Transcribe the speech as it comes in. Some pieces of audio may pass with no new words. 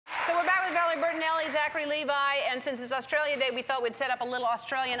we're back with Valerie, Bertinelli, Zachary, Levi, and since it's Australia Day, we thought we'd set up a little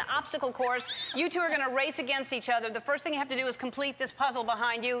Australian obstacle course. You two are going to race against each other. The first thing you have to do is complete this puzzle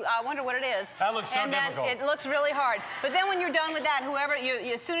behind you. I wonder what it is. That looks so difficult. It looks really hard. But then when you're done with that,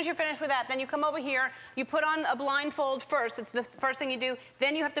 as soon as you're finished with that, then you come over here, you put on a blindfold first. It's the first thing you do.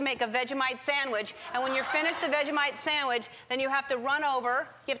 Then you have to make a Vegemite sandwich. And when you're finished the Vegemite sandwich, then you have to run over.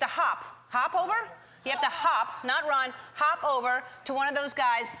 You have to hop. Hop over? You have to hop, not run, hop over to one of those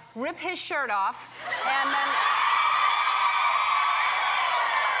guys, rip his shirt off, and then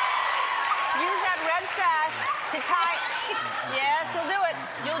use that red sash to tie. Yes, you'll do it.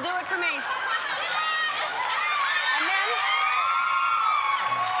 You'll do it for me. And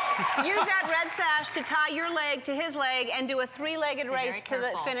then use that red sash to tie your leg to his leg and do a three-legged race to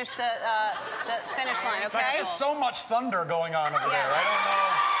finish the finish line, okay? There's just so much thunder going on over there. I don't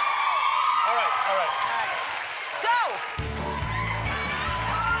know. All right, all right. All right. Go!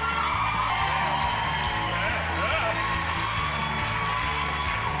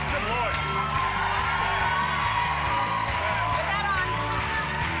 Good Lord. Put that on.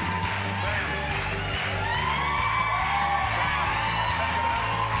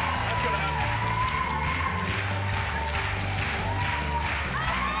 That's good enough.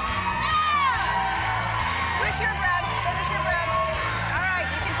 Finish your bread. Finish your bread. All right,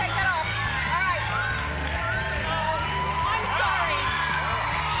 you can take that off. All right. I'm sorry.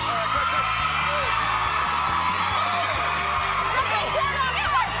 Rip his shirt off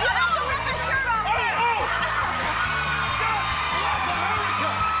first. You have to rip his shirt off first. Oh! God bless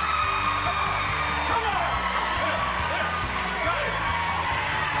America! Come on!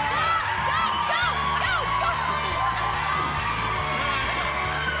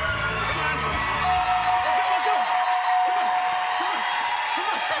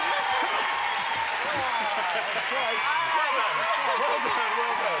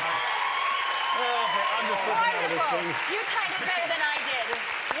 I'm just slipping out of this thing. You tied it better than I did.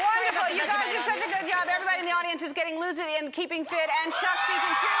 Wonderful. You guys did such a good job. Everybody in the audience is getting lucid and keeping fit. And Chuck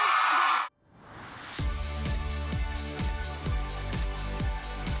Season 2.